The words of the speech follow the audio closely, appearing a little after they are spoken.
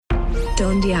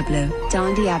Don Diablo.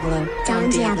 Don Diablo. Don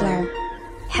Diablo.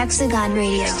 Hexagon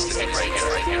Radio.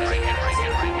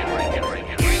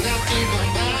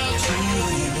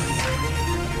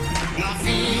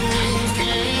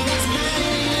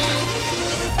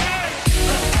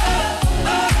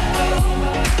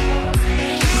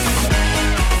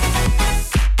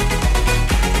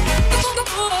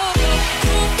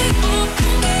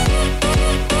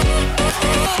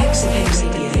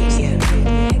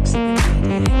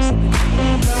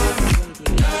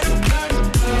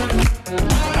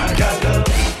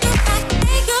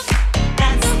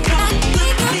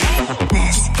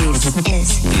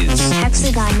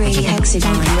 Hexagon Radio.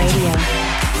 Hexagon Radio.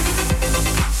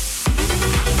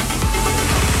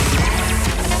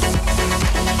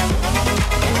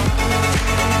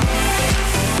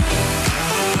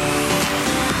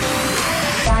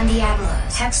 Don Diablo.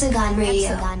 Hexagon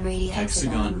Radio. Hexagon Radio.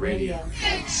 Hexagon Radio.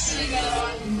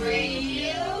 Hexagon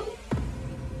Radio.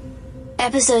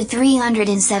 Episode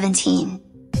 317.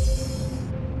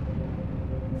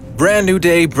 Brand new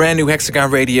day, brand new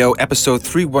Hexagon Radio. Episode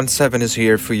 317 is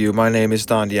here for you. My name is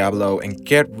Don Diablo, and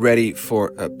get ready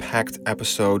for a packed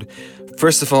episode.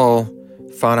 First of all,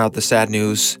 found out the sad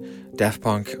news. Daft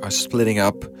Punk are splitting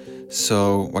up.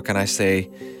 So, what can I say?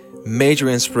 Major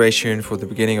inspiration for the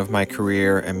beginning of my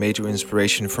career, and major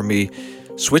inspiration for me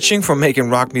switching from making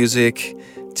rock music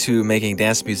to making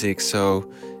dance music. So,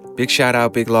 big shout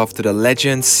out, big love to the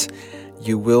legends.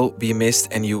 You will be missed,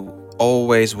 and you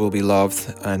always will be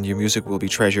loved, and your music will be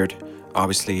treasured,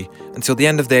 obviously, until the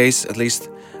end of days, at least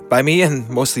by me and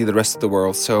mostly the rest of the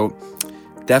world. So,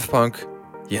 Daft Punk,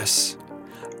 yes.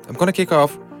 I'm gonna kick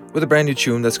off with a brand new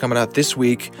tune that's coming out this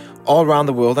week all around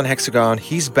the world on Hexagon.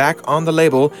 He's back on the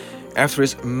label after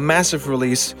his massive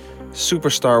release,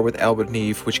 Superstar with Albert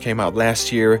Neve, which came out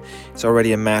last year. It's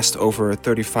already amassed over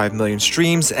 35 million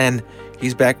streams, and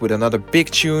he's back with another big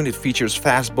tune. It features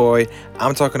Fast Boy.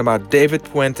 I'm talking about David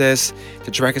Puentes.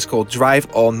 The track is called Drive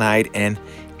All Night, and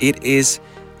it is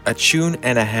a tune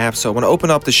and a half. So I want to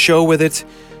open up the show with it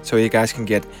so you guys can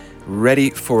get ready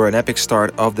for an epic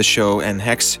start of the show. And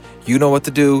Hex, you know what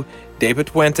to do. David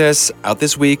Puentes out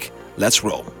this week. Let's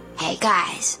roll. Hey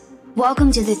guys.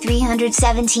 Welcome to the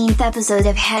 317th episode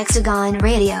of Hexagon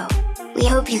Radio. We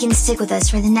hope you can stick with us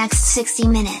for the next 60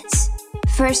 minutes.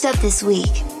 First up this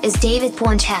week is David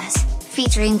Puentes,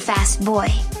 featuring Fast Boy.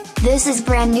 This is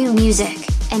brand new music,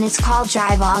 and it's called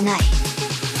Drive All Night.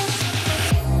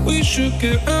 We should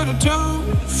get out of town.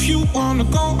 If you wanna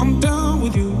go, I'm down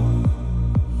with you.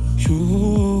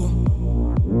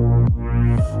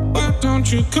 Why don't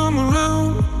you come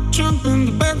around? Jump in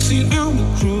the backseat and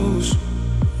we'll cruise.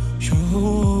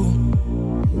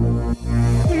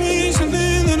 Mean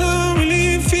something that I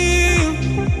really feel.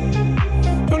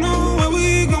 Don't know where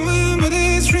we going, but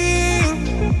it's real.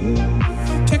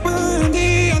 Take my hand, I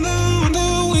know on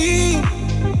the wheel.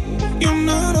 You're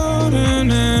not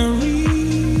ordinary.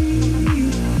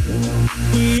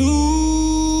 With you,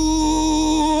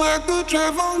 I could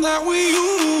drive all night with you.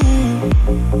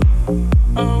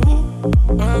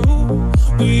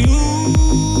 With you,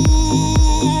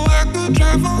 I could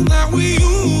drive all night with you.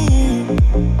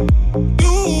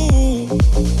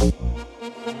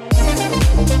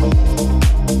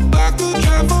 I could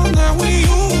drive all night with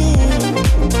you.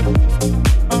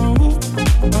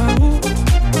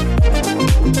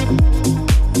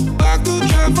 I could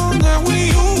drive all night with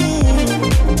you.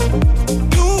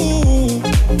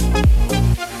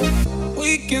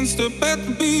 We can step at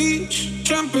the beach,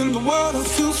 jump in the water,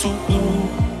 feel so blue.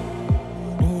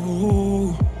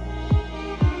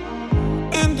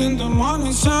 And in the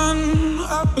morning sun,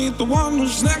 I'll be the one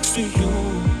who's next to you.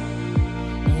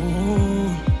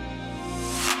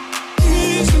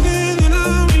 It's something that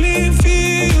I really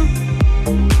feel.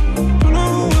 Don't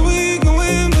know where we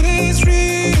going, but it's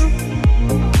real.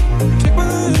 Take my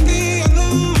hand, I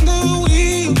know on the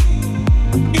wheel.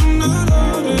 You're not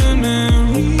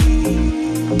ordinary.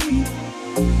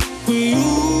 With you,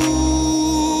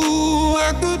 I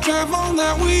could drive all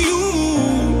night with you.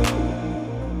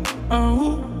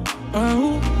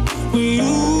 With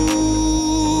you,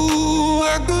 I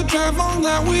could drive all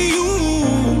night with you.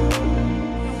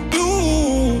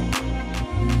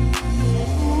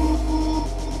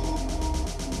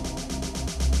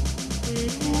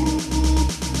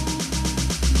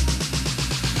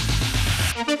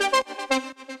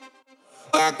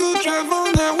 I could drive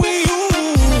all night with you.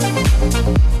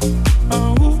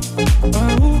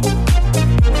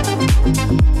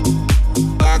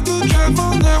 I could drive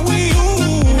all night with you.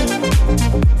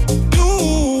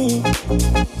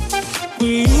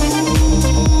 With you,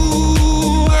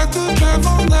 I could drive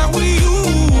all night with you.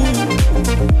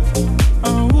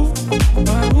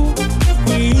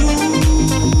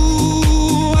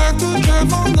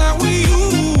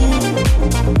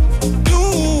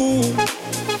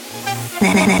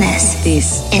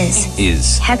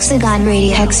 is Hexagon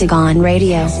Radio. Hexagon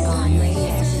Radio.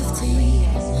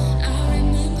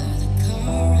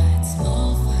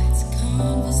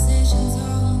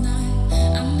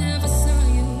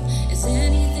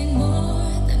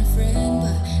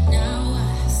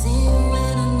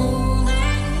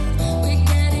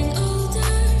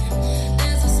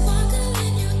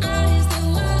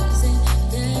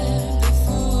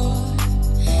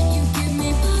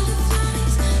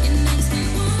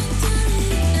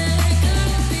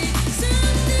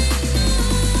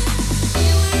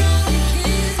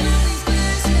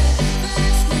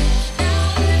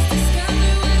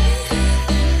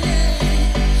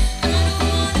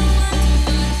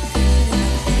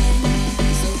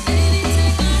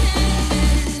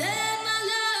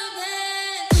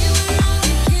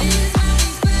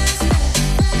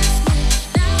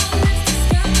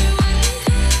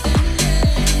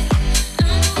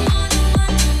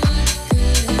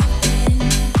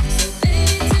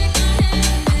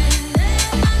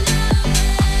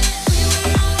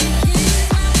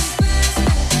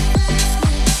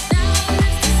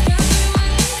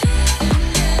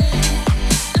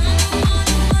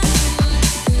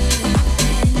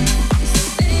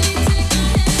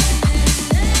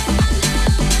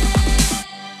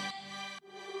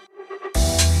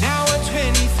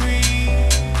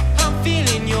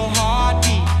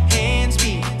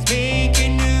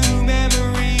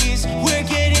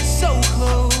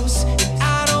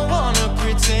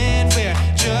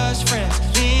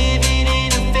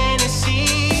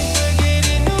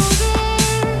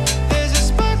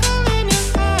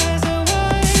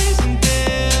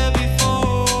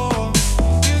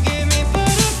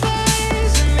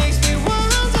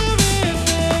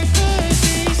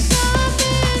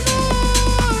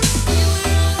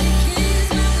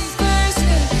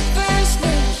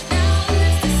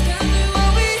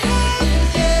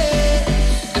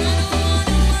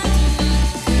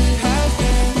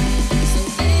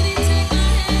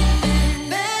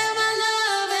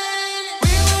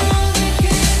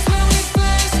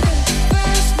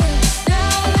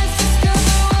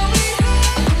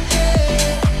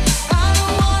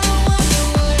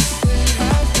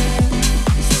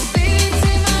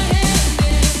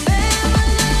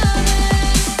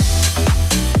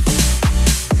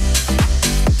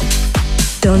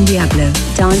 Don Diablo.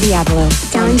 Don Diablo.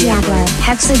 Don Diablo.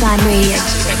 Hexagon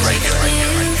Radio.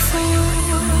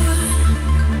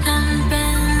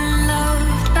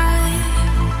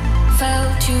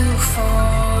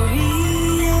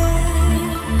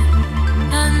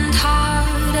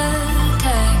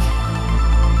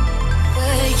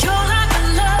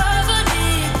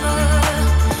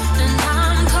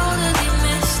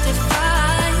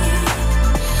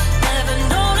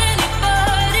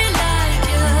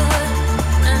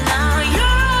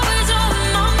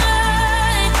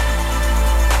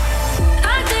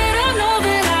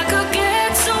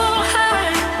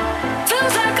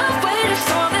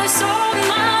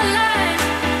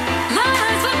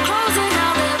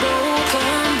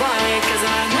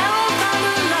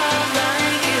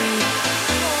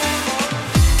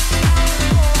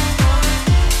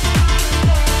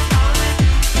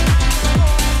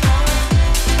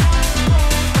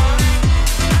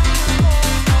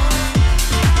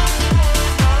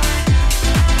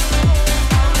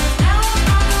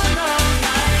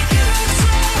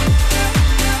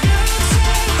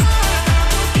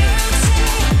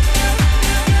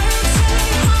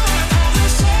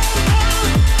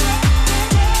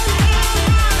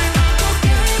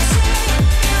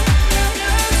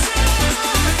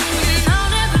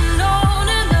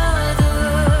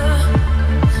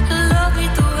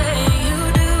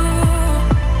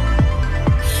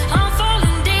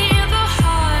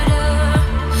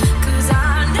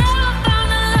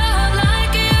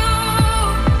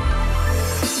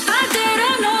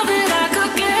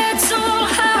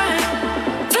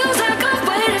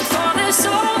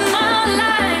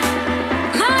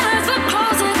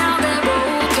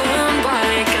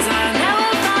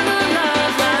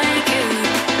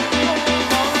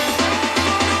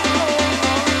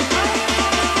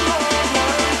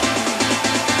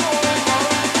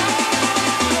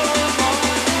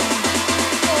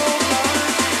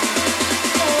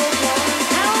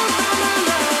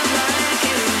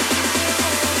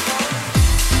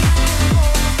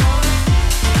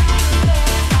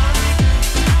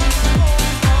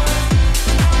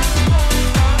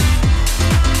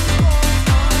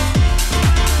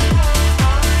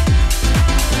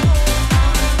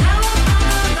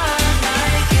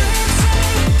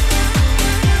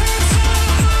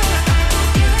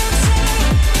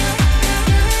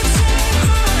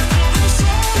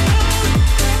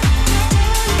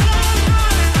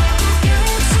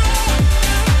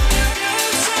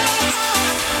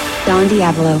 Don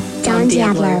Diablo. Don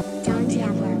Diablo.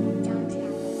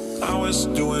 I was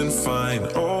doing fine,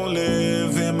 oh,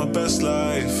 living my best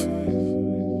life.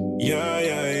 Yeah,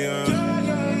 yeah, yeah.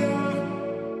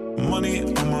 Money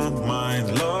on my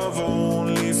mind, love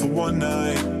only for one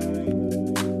night.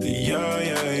 Yeah,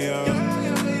 yeah, yeah.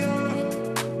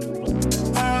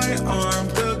 I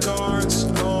armed the guards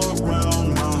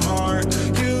around my heart.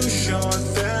 You shot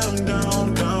them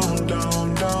down, down,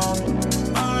 down, down.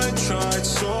 I tried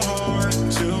so hard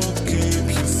to keep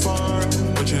you far,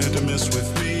 but you had to mess with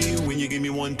me when you gave me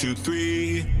 1, 2,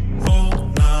 3. Oh,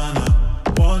 nah, nah.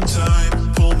 One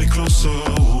time, pull me closer.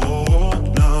 Oh,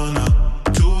 nah, nah.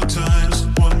 2 times,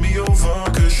 won me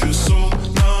over, 'cause you're so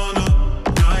nah, nah.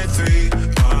 9, 3,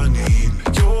 I need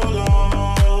your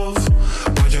love.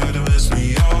 Why'd you have to mess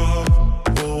me up?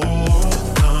 Oh,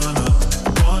 nah, nah.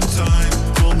 One time,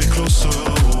 pull me closer.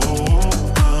 Oh,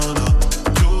 nah, nah.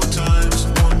 2 times,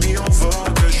 won me over,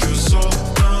 'cause you're so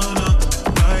nah, nah.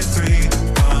 9, 3,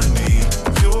 I need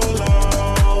your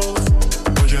love.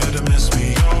 Why'd you have to mess me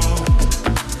up?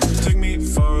 Take me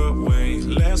far away,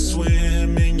 let's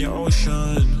swim in your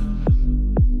ocean.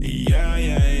 Yeah,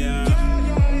 yeah, yeah.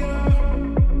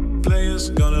 Players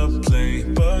gonna play,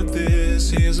 but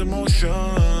this is emotion.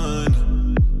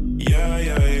 Yeah,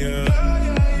 yeah, yeah.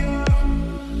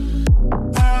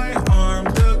 I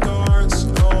armed the guards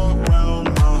around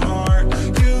my heart.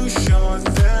 You shot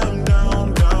them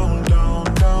down, down, down,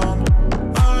 down.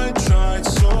 I tried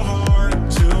so hard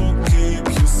to keep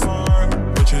you far,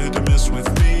 but you had to mess with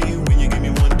me when you gave me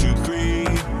 1, 2, 3.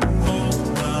 Oh,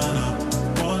 nah, nah.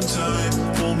 One time,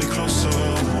 pull me closer.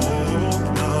 Oh,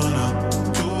 nah, nah.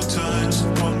 2 times,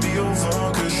 won me over,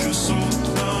 'cause you're so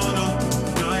nah, nah.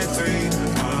 9, 3,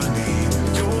 I need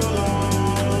your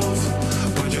love.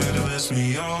 Why'd you have to mess me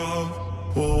up?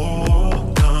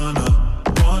 Oh, nah, nah.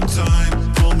 One time,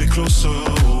 pull me closer.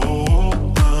 Oh,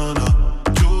 nah, nah.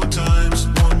 2 times,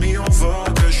 won me over,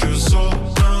 'cause you're so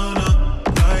nah, nah.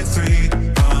 9, 3,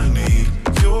 I need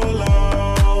your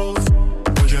love.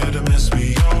 Why'd you have to mess me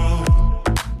up?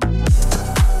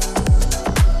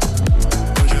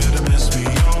 Why'd you have to mess me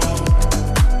up?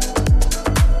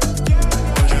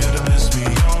 Why'd you have to mess me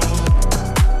up?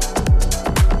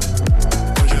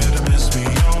 Why'd you have to mess me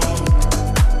up?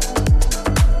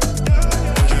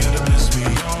 Why'd you have to mess me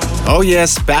up? Oh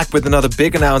yes, back with another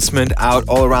big announcement out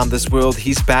all around this world.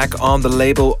 He's back on the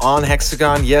label on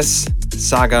Hexagon. Yes,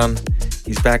 Sagan.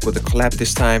 He's back with a collab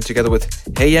this time together with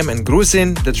Hayem and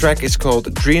Gruzin. The track is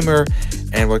called Dreamer.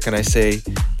 And what can I say?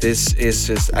 This is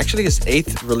actually his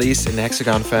 8th release in the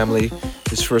Hexagon family.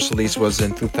 His first release was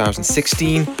in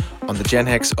 2016 on the Gen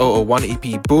Hex 001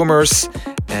 EP Boomers.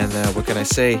 And what can I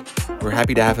say? We're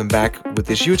happy to have him back with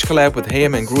this huge collab with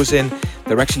Hayem and Gruzin.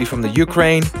 They're actually from the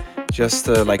Ukraine, just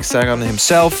like Sagan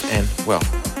himself. And well,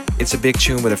 it's a big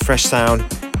tune with a fresh sound.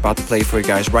 About to play for you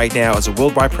guys right now as a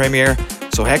worldwide premiere.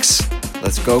 So Hex,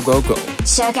 let's go, go, go.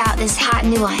 Check out this hot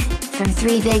new one from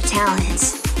 3 big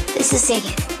talents. This is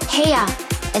Sagan, Heya,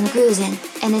 and Gruzin,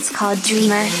 and it's called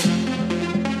Dreamer.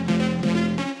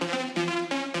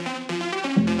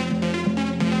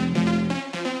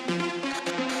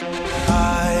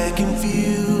 I can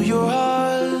feel your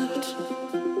heart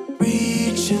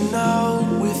reaching out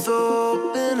with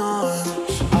open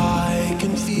arms. I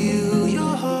can feel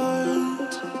your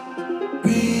heart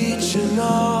reaching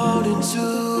out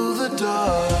into the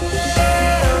dark.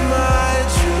 Am I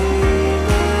dreaming?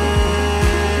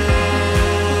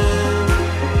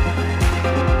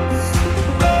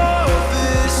 Oh,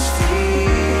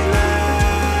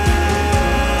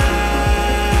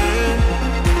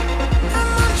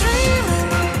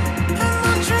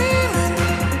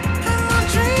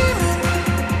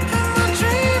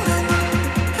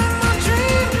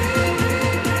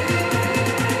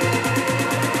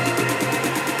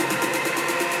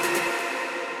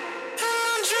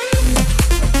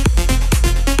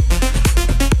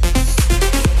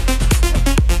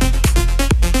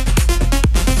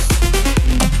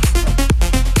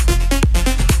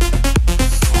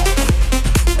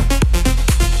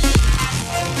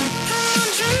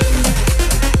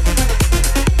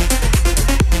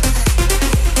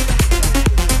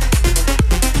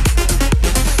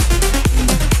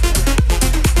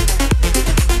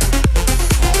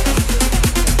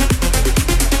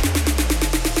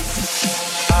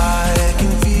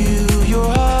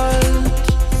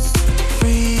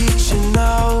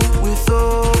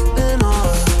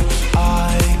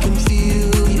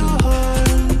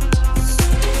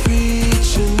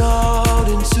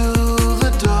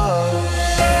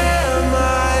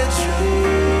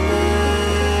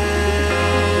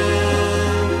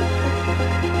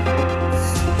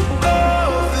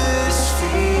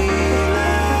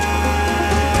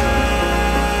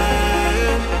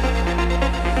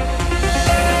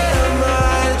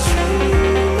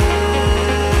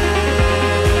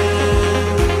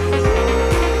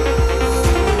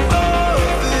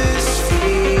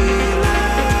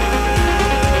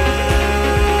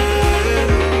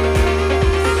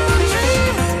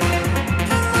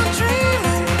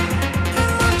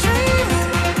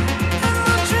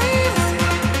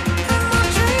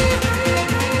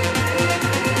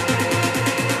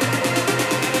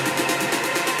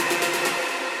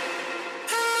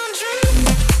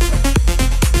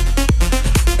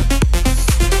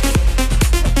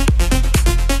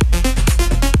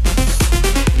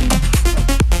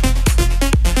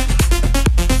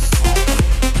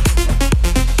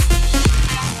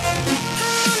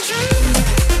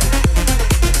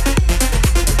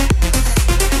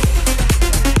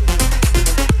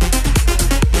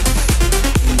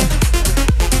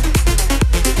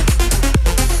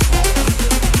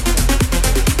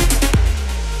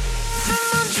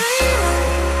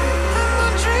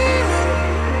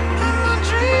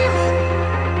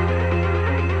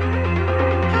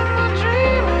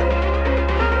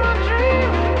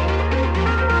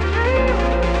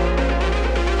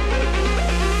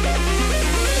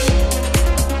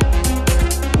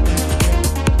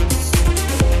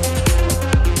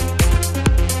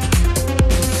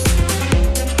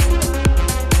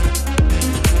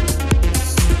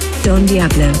 Don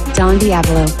Diablo. Don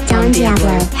Diablo. Don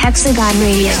Diablo. Hexagon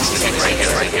Radio.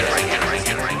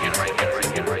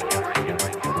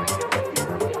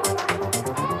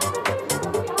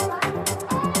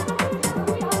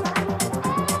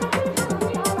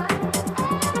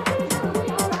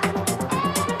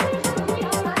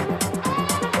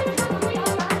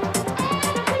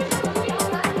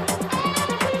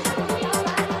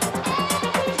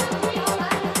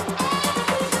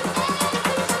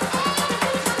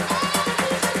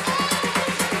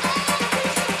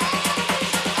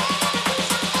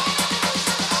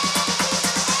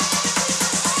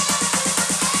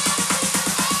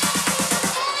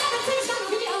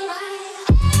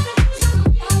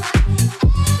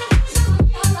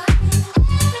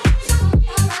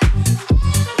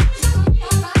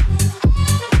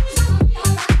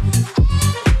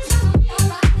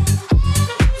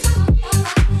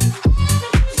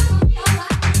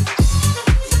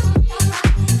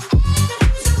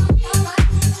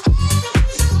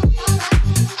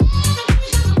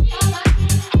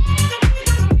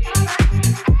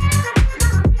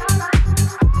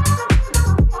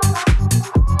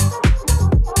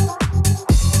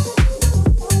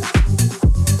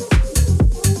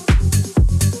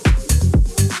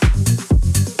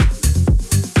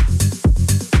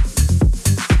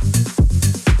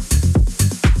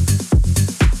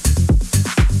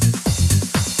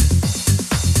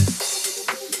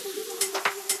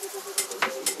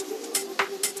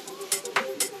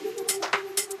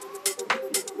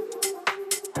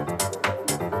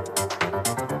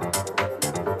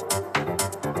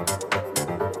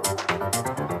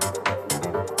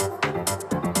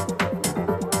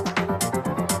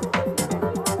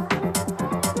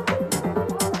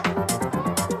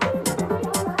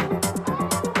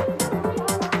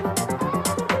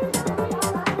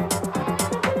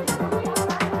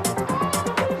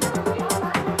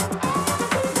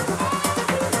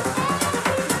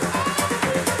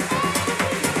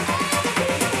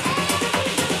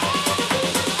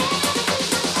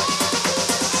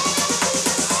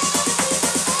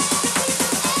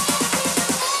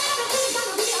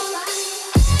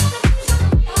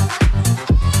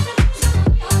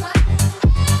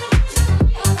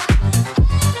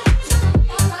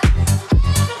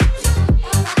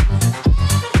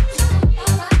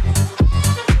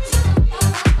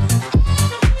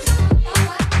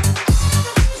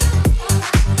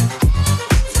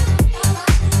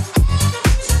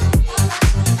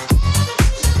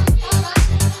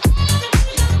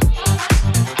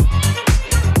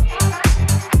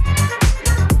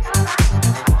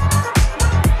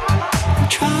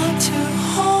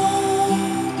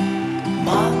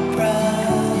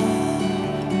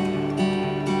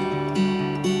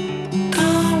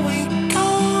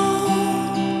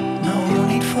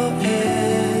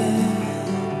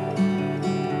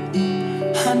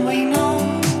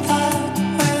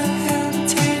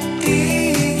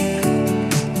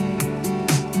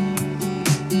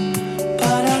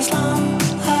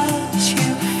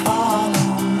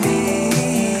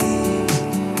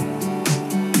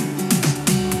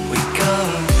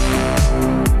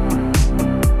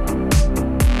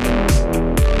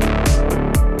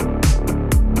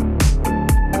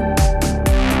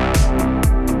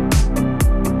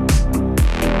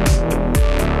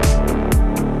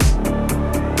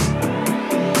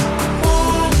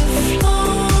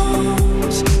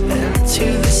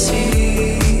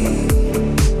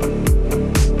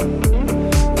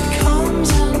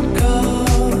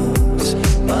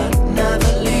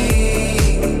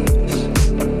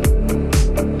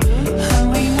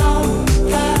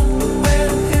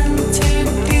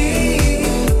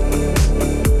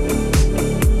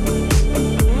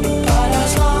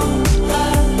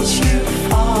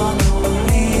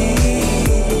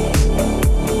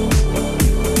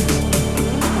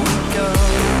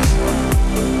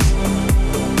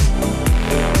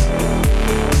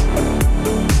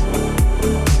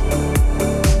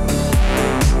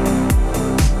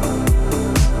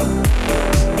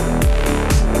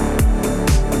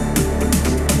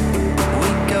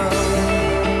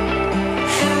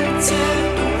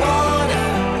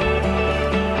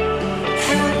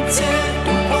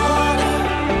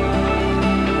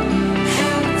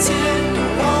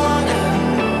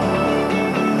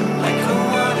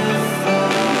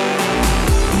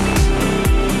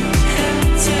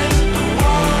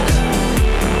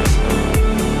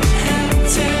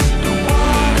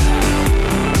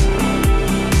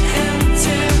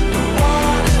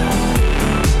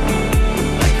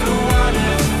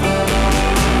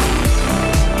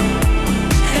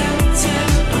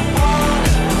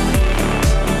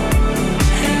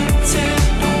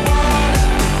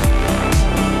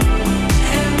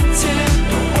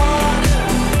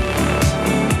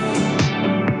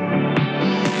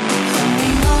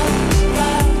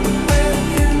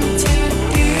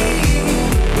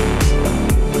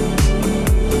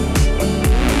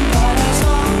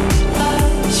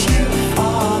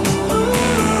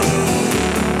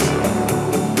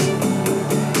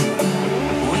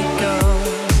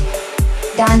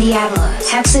 Diablo,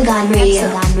 Hexagon Radio.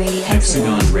 Hexagon Radio.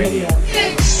 Hexagon Radio.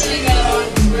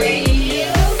 Hexagon Radio.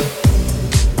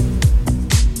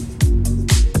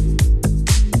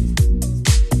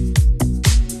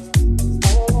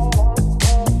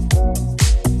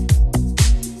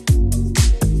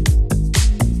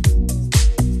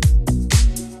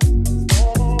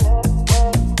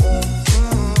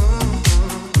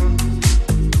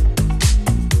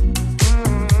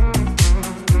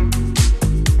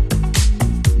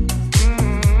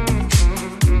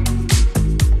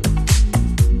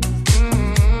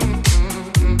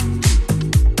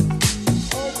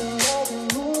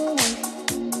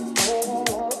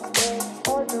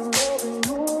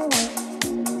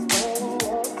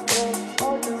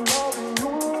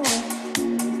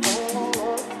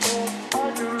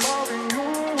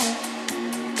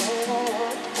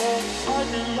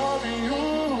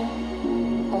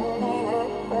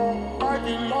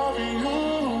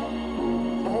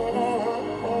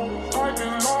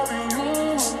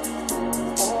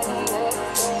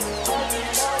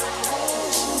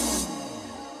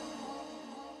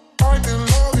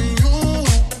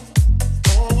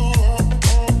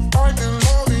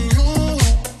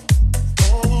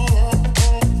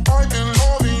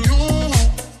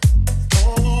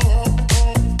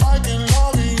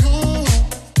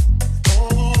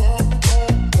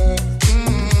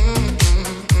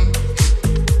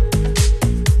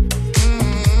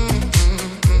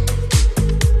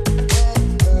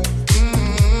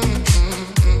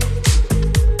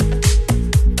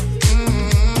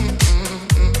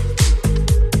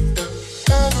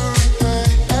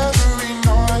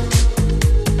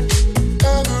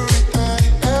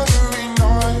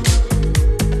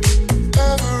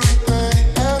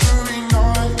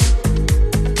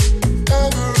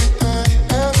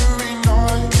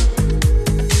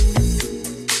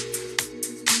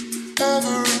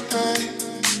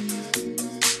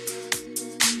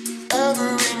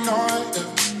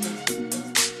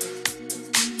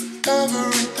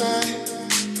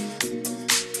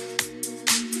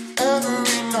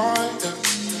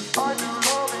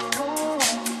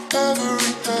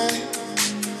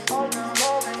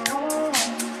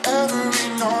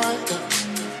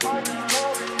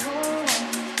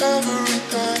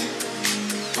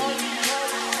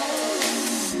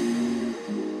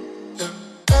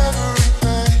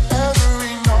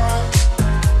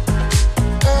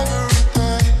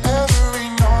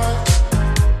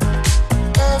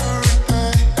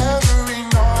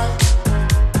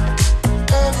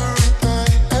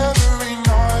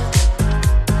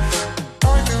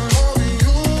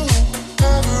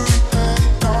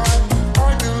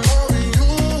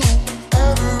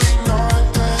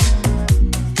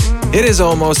 It is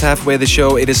almost halfway the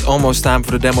show. It is almost time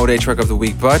for the demo day track of the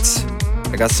week, but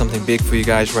I got something big for you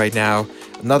guys right now.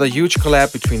 Another huge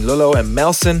collab between Lolo and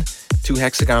Melson, two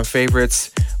Hexagon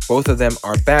favorites. Both of them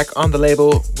are back on the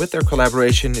label with their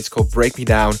collaboration. It's called Break Me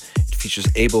Down. It features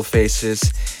Able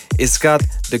Faces. It's got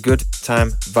the good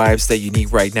time vibes that you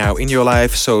need right now in your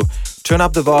life. So turn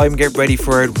up the volume, get ready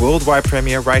for it. Worldwide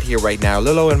premiere right here, right now.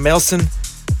 Lolo and Melson,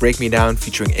 Break Me Down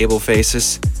featuring Able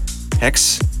Faces.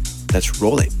 Hex, let's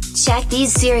roll it. Check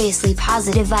these seriously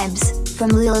positive vibes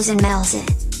from Lulos and Melson.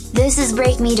 This is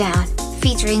Break Me Down,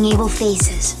 featuring Able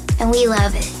Faces, and we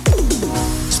love it.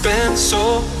 Spent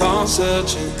so long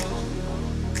searching,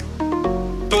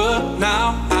 but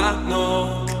now I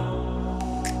know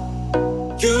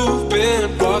you've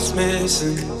been what's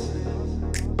missing,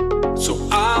 so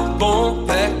I won't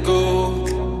let go.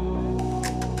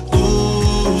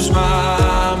 Lose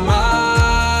my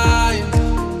mind.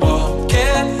 What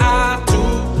can I do?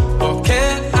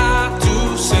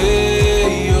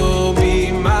 Say you'll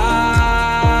be mine.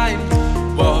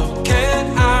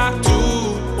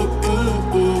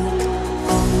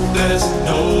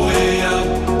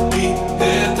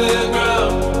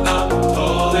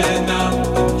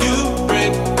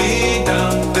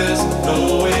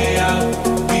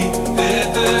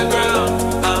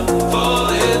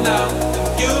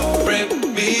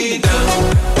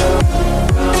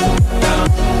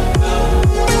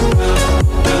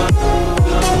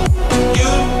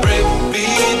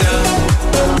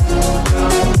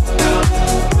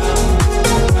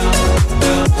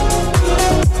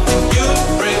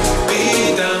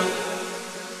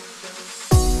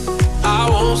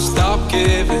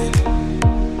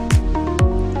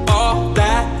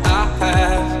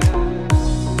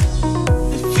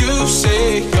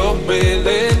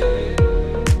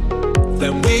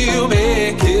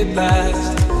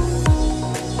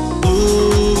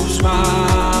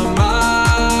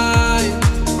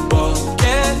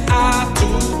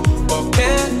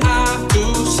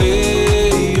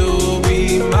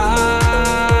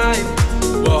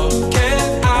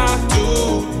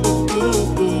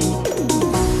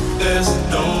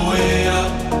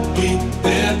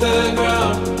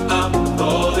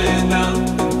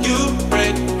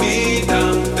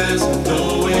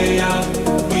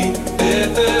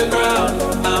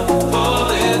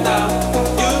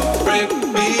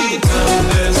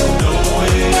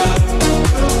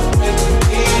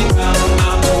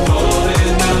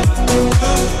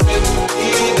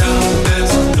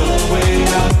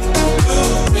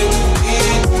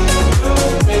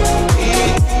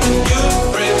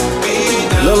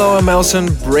 Danielle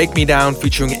Melson, Break Me Down,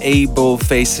 featuring Able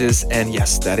Faces. And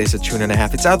yes, that is a tune and a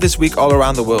half. It's out this week all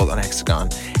around the world on Hexagon.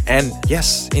 And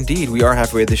yes, indeed, we are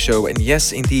halfway the show. And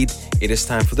yes, indeed, it is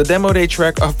time for the Demo Day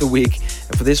track of the week.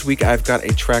 And for this week, I've got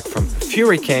a track from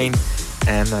Furicane.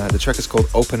 And the track is called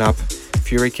Open Up.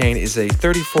 Furicane is a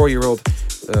 34-year-old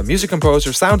music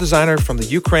composer, sound designer from the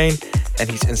Ukraine. And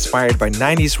he's inspired by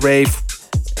 90s rave.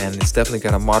 And it's definitely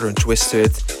got a modern twist to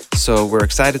it. So we're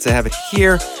excited to have it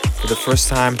here for the first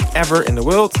time ever in the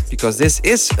world, because this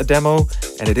is a demo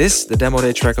and it is the Demo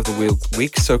Day track of the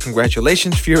week. So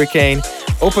congratulations, Furicane.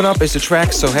 Open Up is the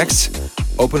track. So Hex,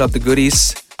 open up the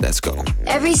goodies. Let's go.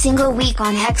 Every single week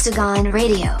on Hexagon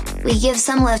Radio, we give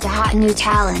some love to hot new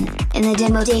talent in the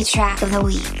Demo Day track of the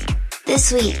week.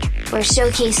 This week, we're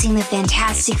showcasing the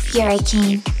fantastic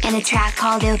Furicane in a track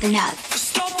called Open Up.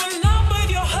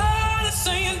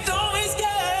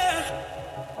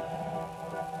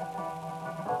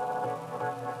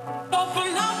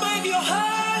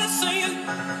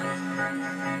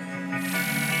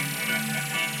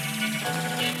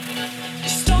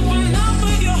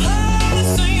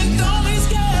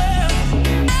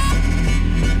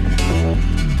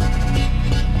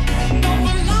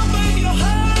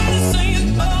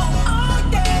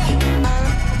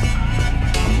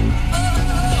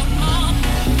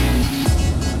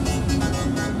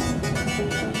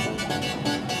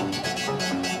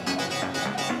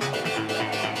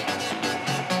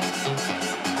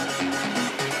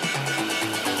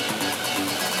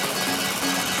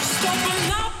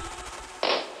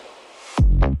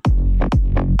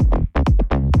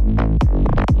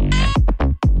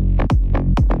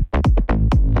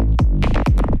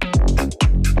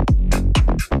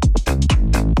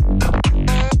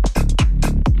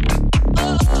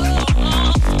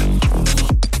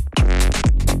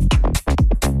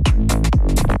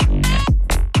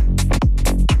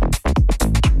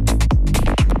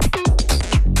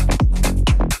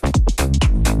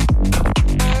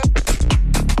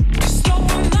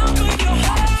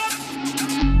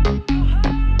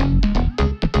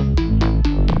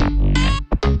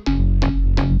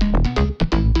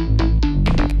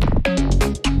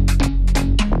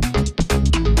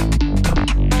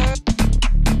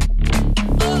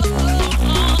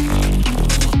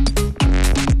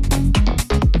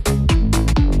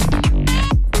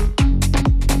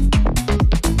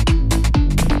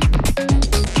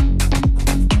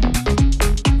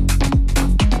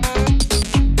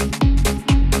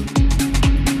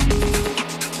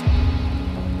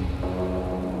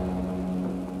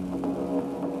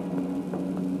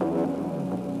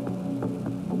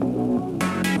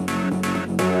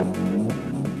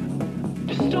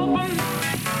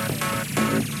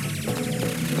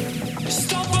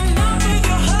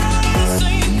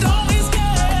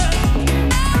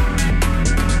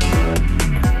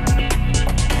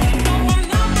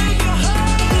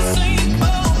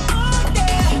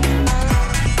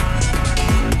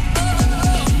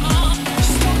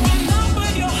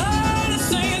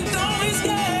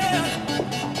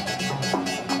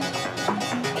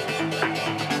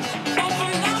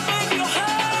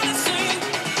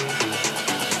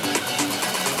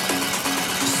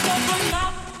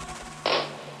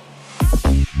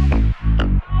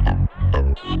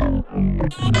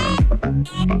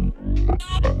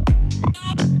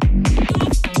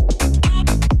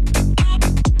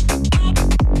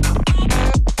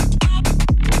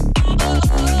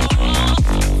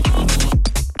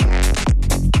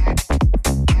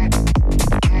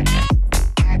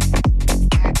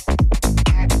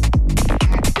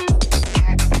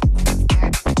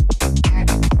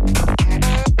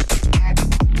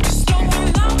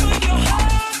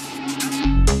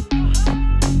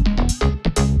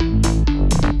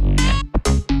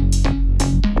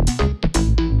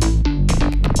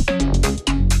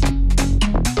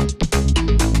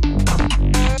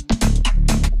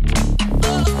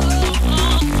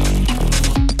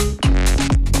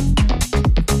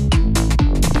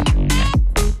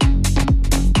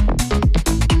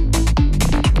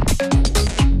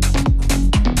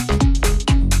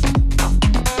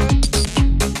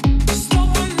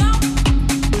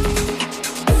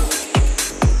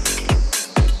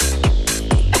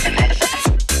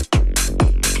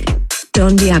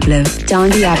 Don Diablo. Don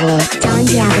Diablo. Don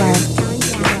Diablo.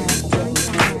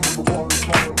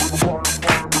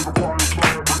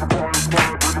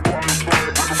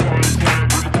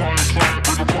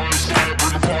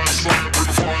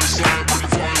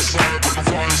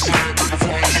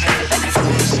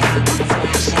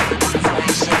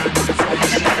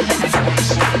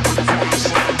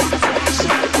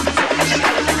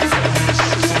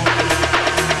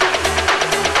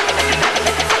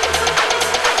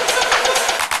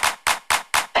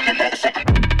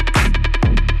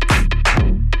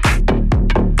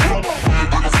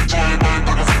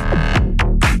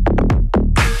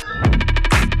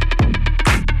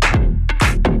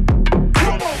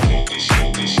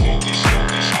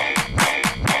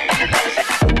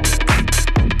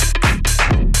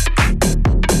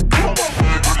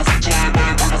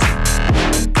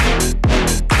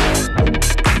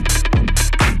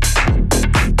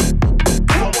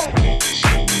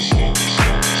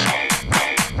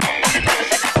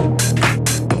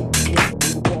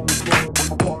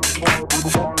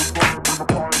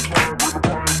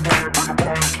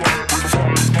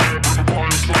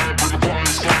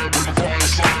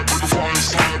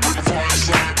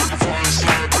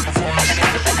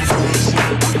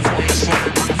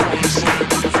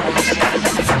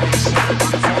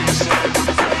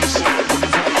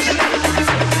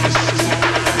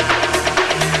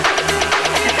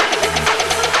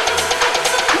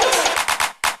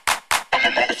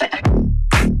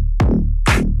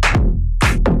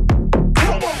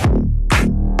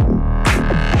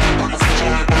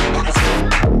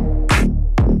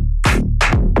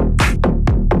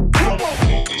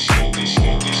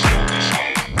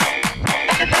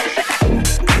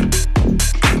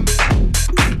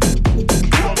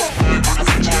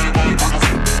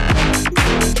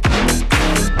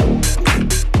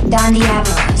 Don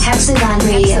Diablo, Hexagon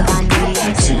Radio.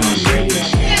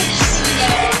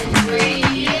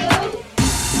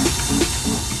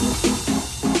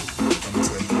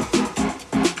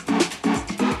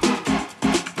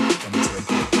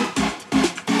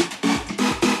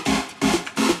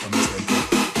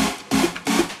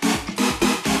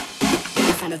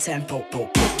 Tempo.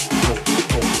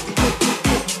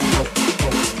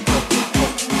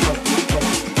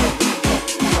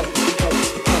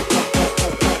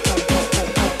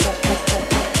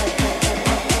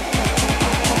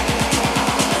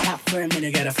 Stop for a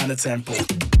minute, gotta find the tempo.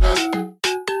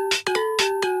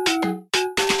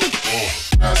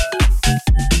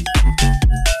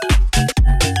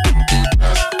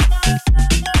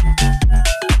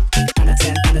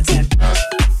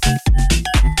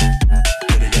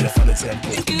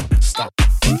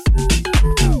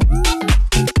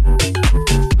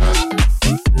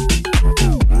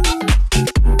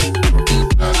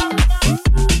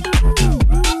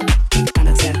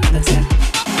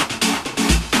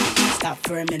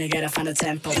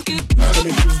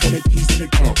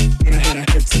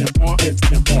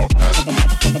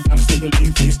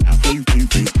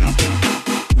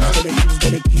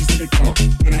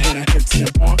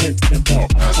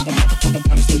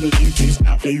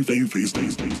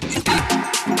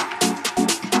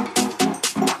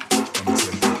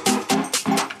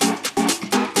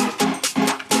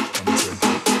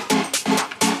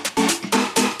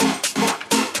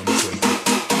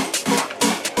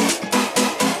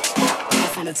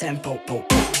 Tempo. Tempo.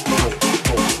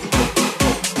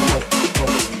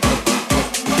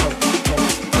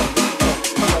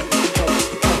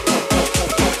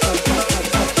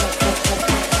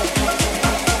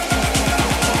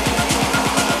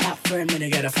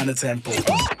 Tempo.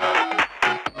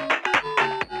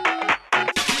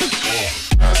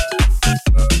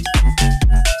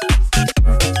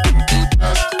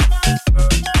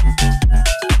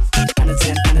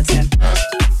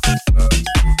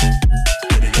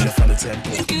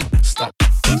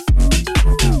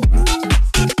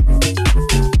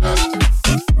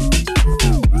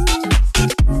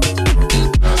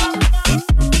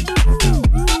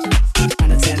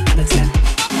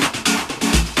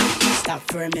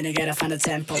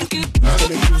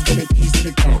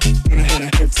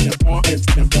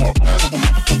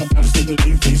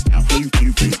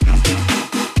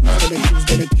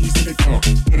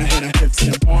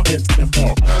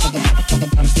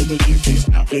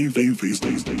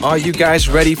 Are you guys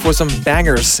ready for some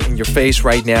bangers in your face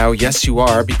right now? Yes, you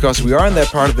are, because we are in that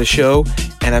part of the show,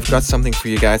 and I've got something for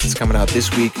you guys that's coming out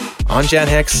this week on Jan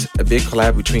Hex, a big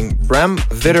collab between Bram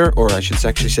Vidder, or I should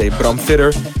actually say Bram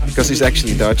Vidder, because he's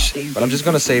actually Dutch, but I'm just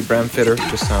gonna say Bram Vidder,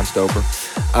 just sounds doper.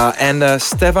 And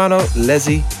Stefano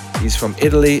Lezzi, he's from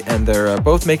Italy, and they're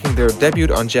both making their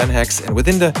debut on Jan Hex and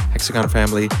within the Hexagon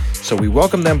family. So we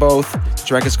welcome them both. The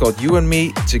track is called You and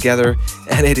Me Together,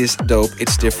 and it is dope,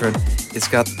 it's different. It's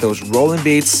got those rolling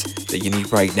beats that you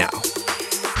need right now.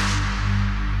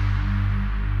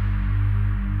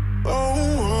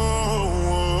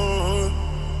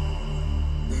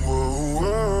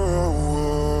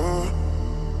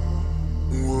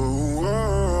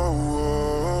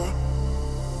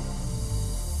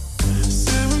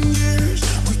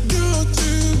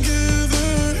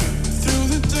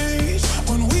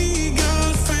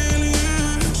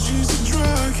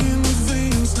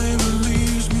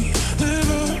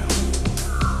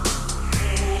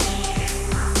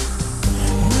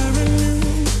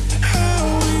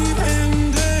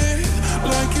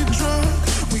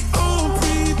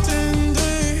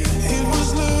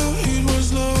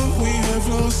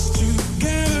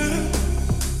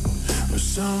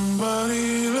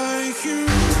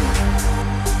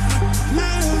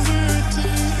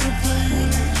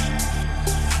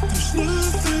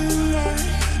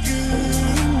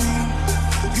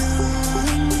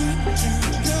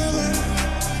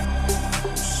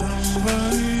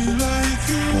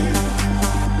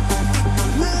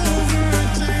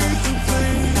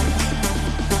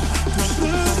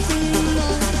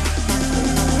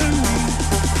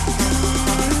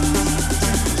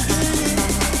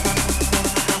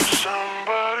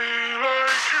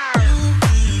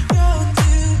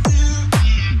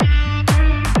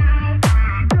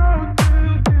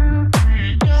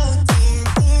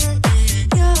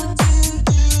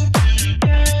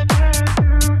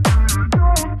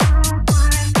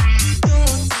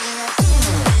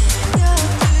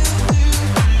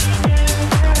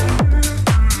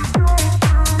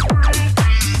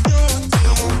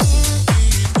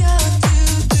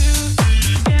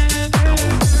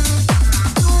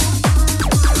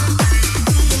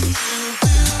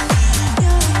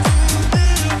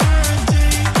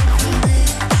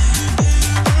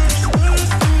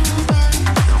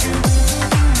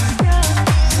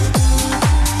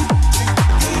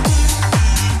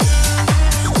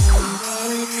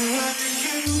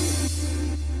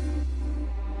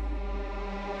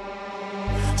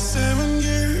 7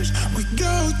 years we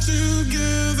go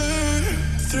together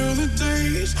through the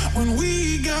days when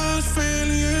we got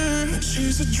failure.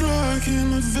 She's a drug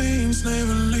in my veins,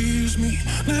 never leaves me,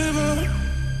 never.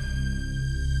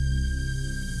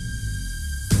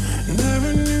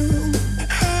 Never knew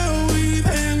how we'd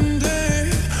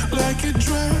ended like a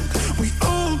drug. We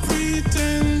all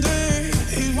pretended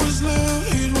it was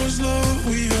love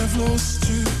we have lost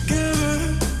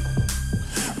together.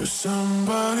 But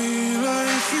somebody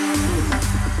like you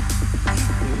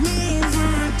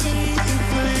never take the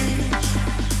place.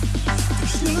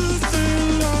 There's nothing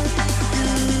like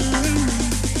you and me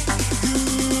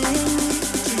together.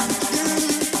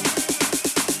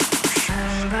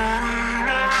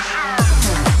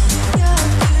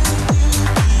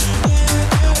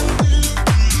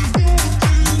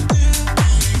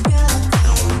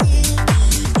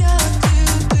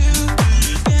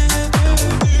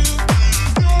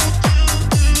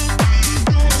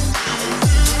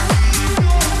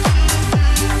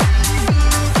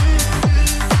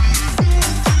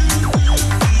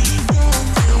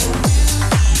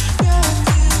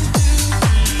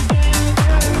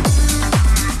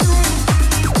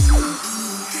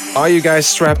 Are you guys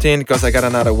strapped in? Because I got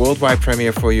another worldwide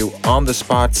premiere for you on the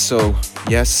spot. So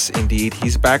yes, indeed,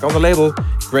 he's back on the label,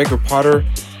 Gregor Potter,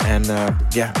 and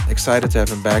excited to have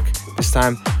him back. This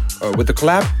time with the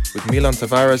collab with Milan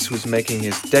Tavares, who's making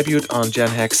his debut on Gen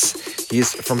Hex. He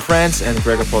is from France and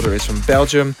Gregor Potter is from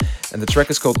Belgium. And the track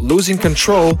is called Losing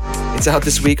Control. It's out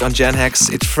this week on Gen Hex.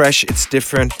 It's fresh, it's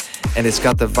different, and it's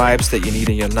got the vibes that you need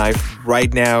in your life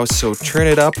right now. So turn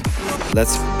it up.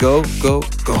 Let's go, go,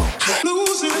 go.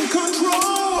 Losing control.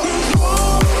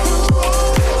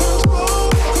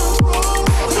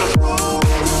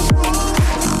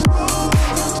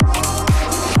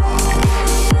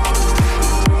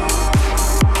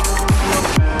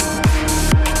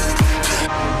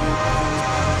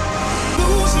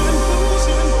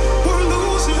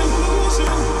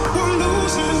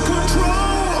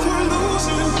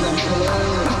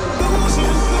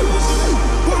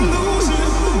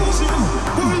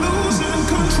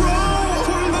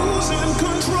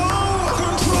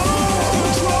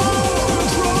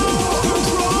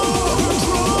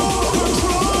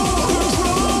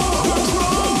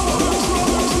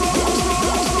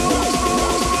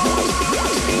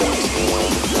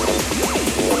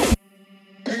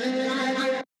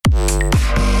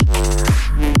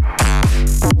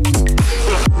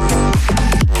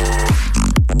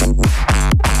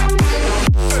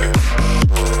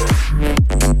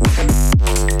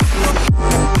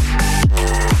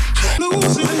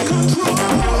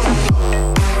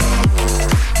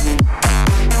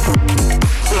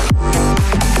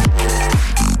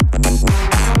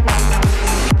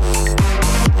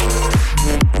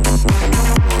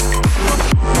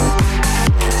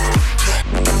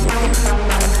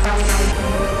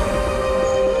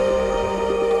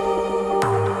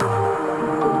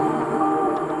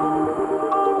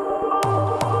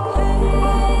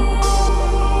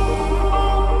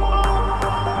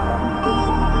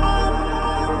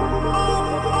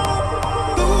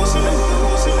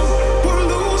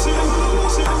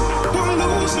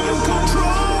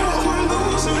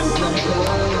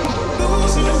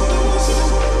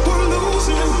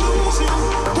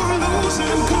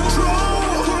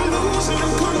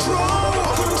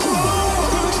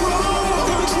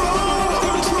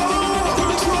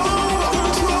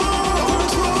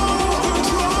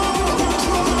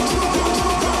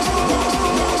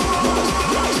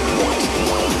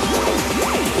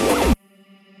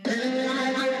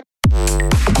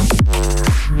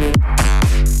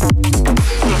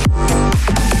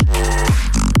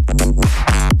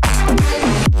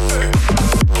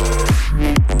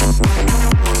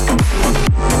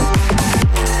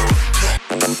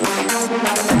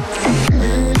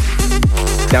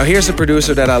 Now here's a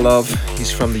producer that I love. He's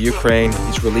from the Ukraine.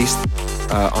 He's released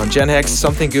on Gen Hex,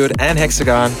 Something Good and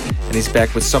Hexagon, and he's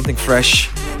back with something fresh.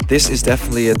 This is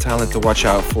definitely a talent to watch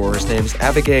out for. His name is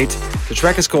Avigate. The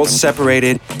track is called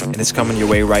Separated, and it's coming your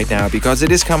way right now because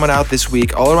it is coming out this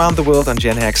week all around the world on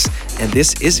Gen Hex, and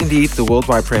this is indeed the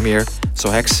worldwide premiere. So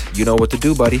Hex, you know what to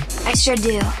do, buddy. I sure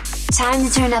do. Time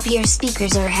to turn up your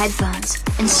speakers or headphones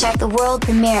and check the world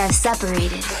premiere of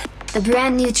Separated, the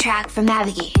brand new track from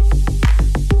Avigate.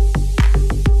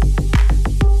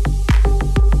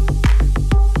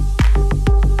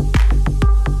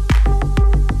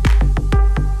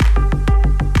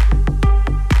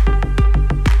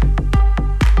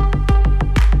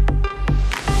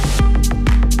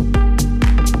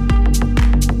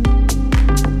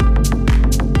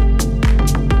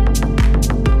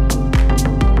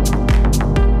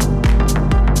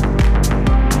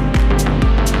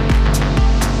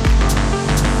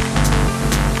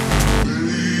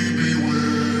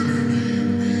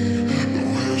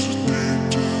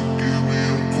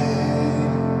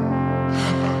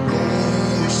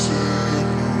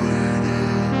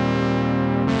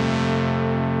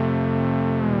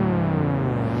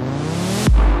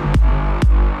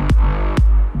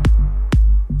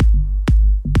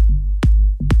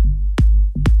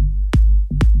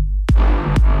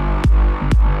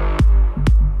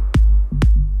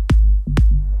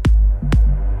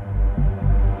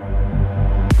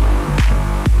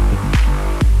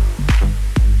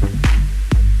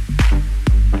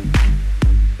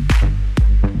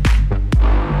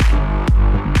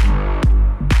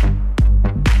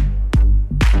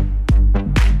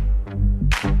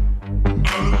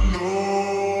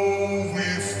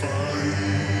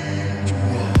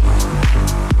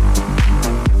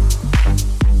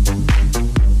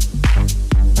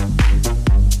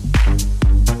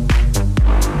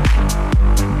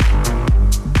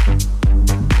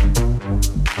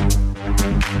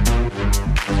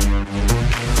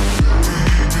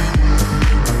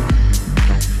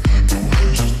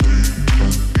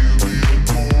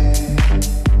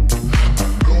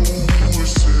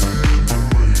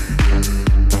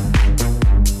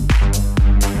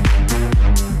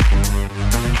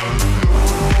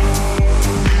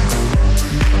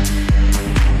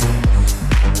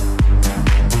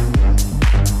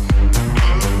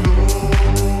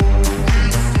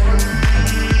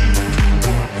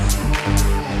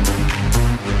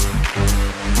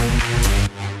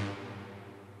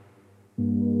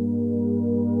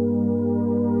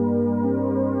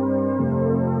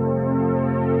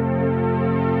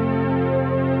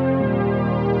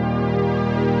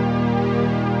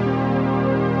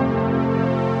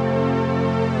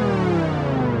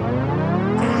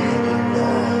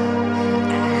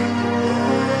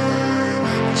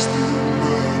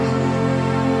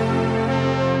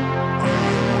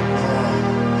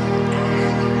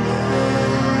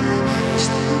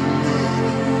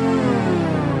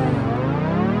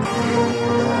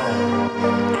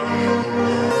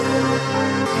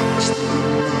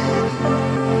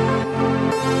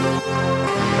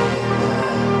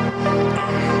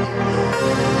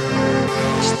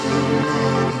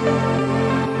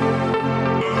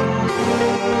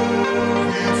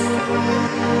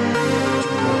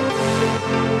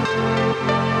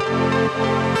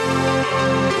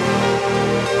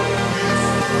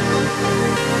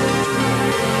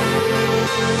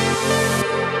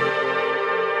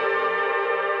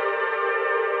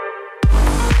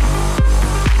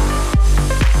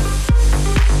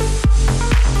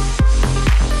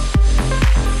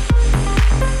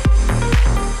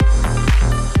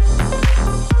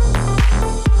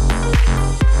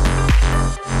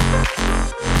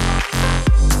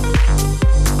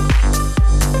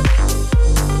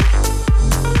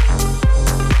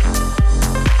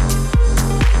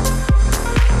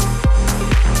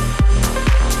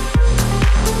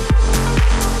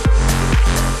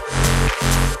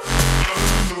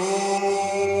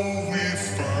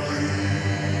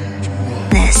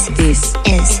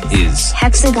 is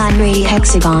Hexagon Radio.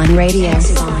 Hexagon Radio.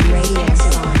 Hexagon Radio.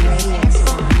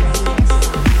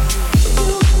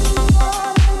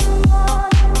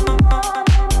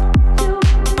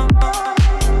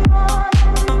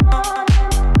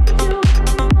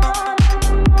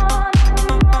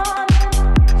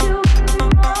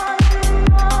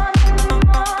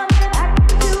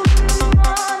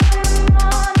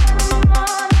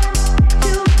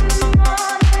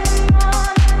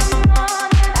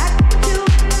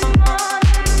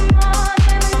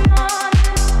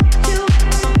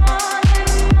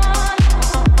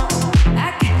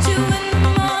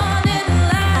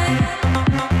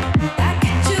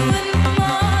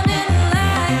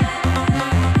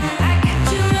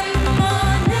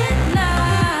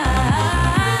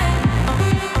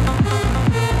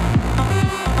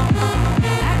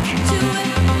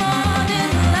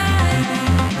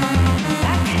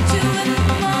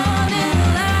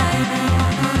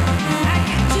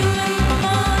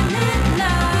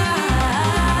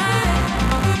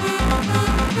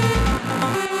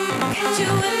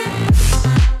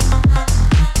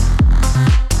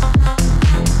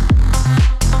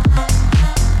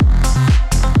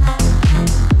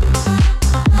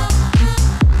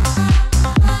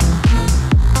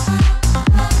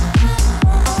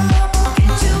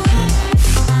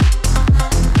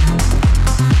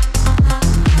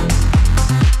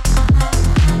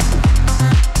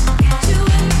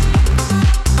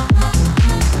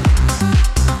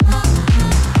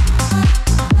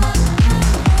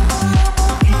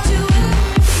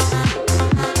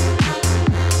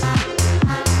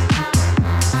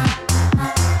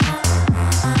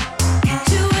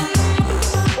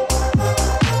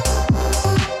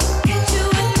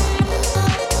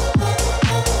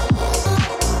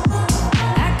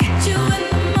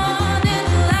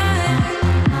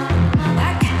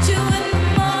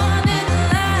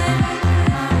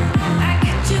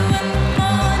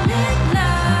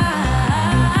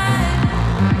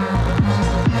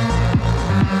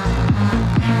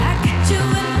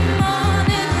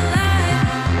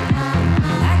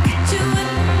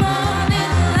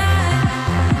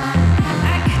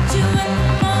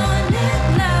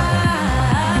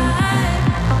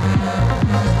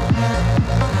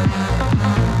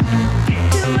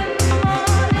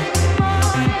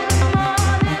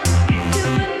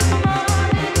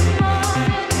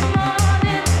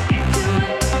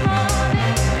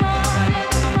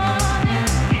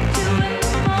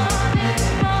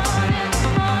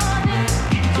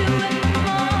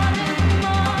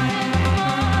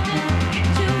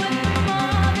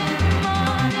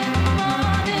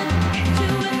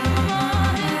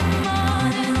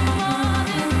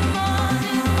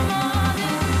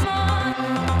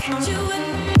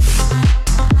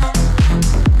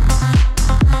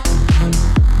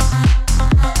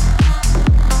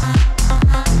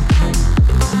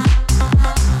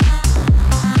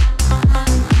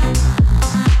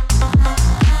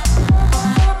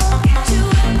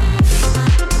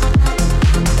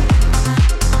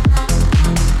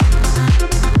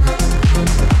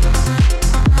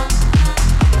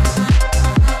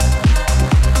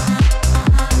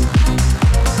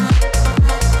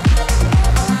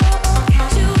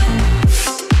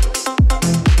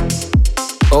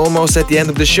 Almost at the end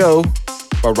of the show,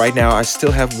 but right now I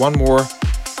still have one more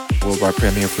worldwide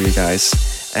premiere for you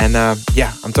guys. And I'm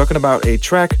talking about a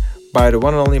track by the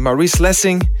one and only Maurice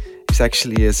Lessing. It's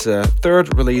actually his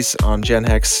third release on Gen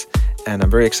Hex, and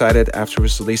I'm very excited after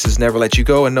his releases Never Let You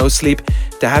Go and No Sleep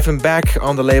to have him back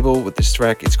on the label with this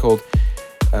track. It's called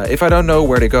If I Don't Know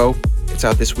Where to Go. It's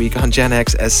out this week on Gen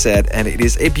Hex, as said, and it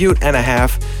is a beaut and a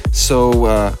half.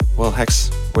 So, Hex,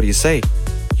 what do you say?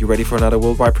 You ready for another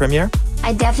worldwide premiere?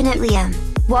 I definitely am.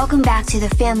 Welcome back to the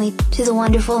family, to the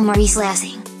wonderful Maurice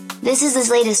Lessing. This is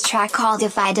his latest track called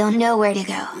If I Don't Know Where to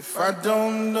Go. If I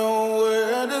don't know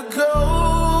where to go,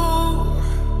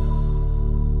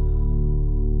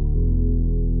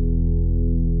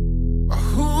 or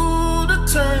who to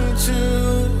turn to,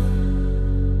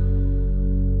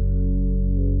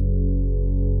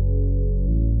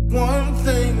 one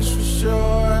thing's for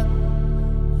sure,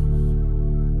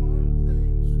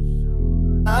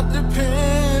 I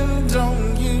depend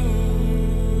on you.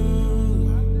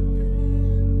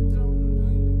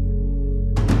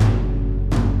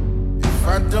 If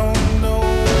I don't know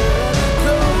where to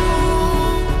go,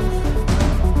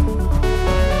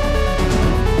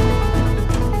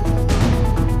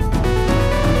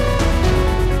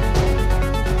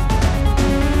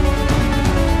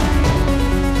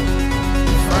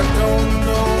 if I don't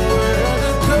know where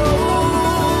to go,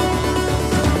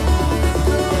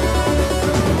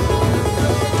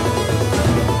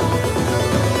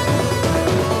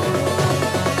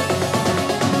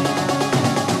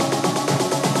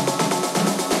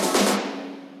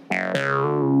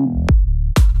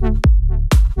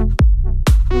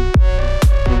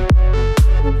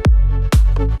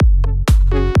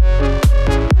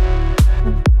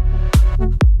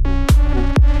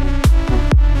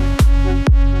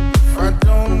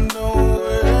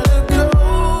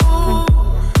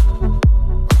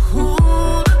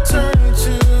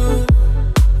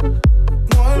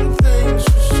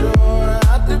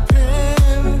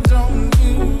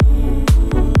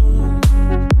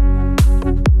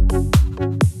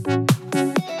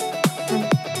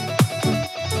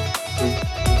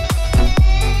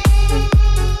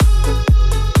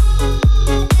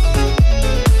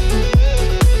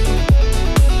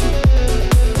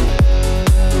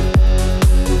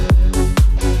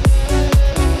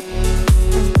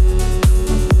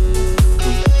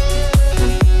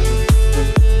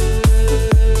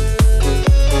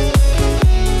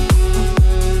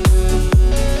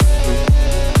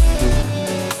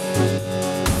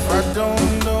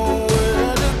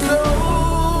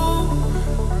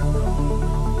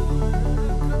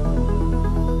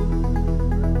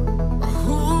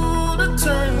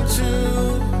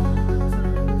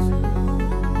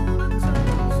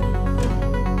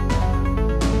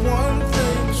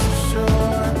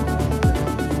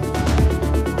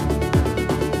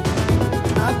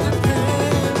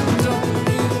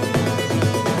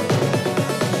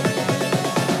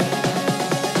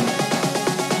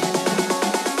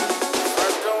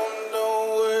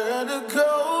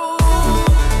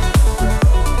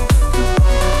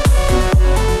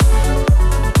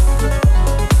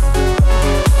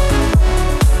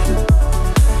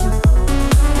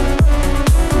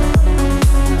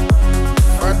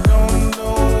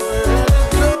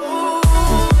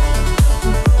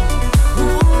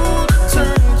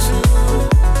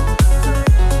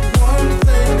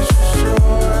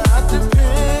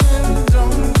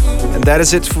 that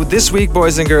is it for this week,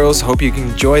 boys and girls. Hope you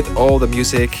enjoyed all the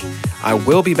music. I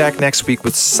will be back next week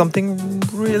with something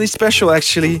really special,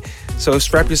 actually. So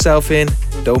strap yourself in.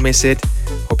 Don't miss it.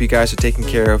 Hope you guys are taking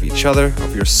care of each other,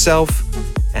 of yourself.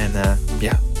 And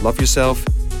yeah, love yourself.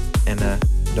 And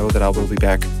know that I will be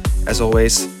back, as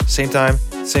always, same time,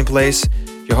 same place.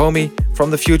 Your homie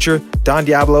from the future, Don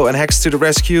Diablo and Hex to the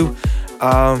rescue.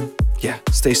 Yeah,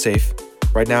 stay safe.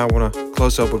 Right now, I want to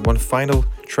close up with one final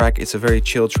track. It's a very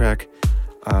chill track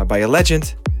by a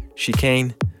legend,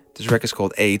 Chicane. This record is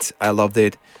called 8. I loved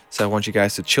it. So I want you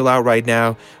guys to chill out right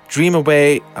now. Dream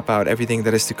away about everything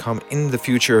that is to come in the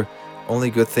future.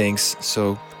 Only good things.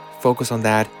 So focus on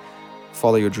that.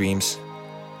 Follow your dreams.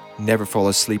 Never fall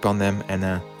asleep on them. And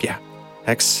yeah,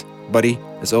 Hex, buddy,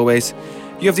 as always,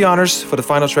 you have the honors for the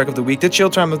final track of the week, the Chill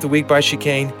Time of the Week by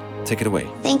Chicane. Take it away.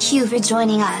 Thank you for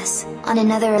joining us on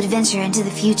another adventure into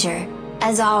the future.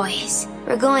 As always,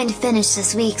 we're going to finish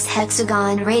this week's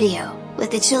Hexagon Radio with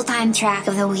the Chill Time track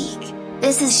of the week.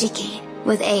 This is Chicane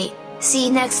with 8. See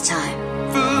you next time.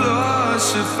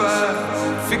 Philosopher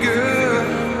figure,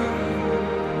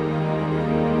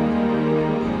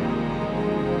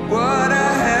 what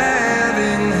I have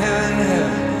in hand.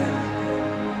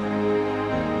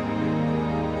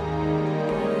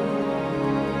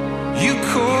 You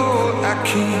call, I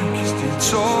can't still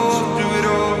talk through it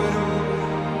all.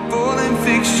 Falling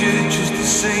fixture, just the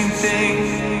same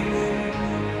thing.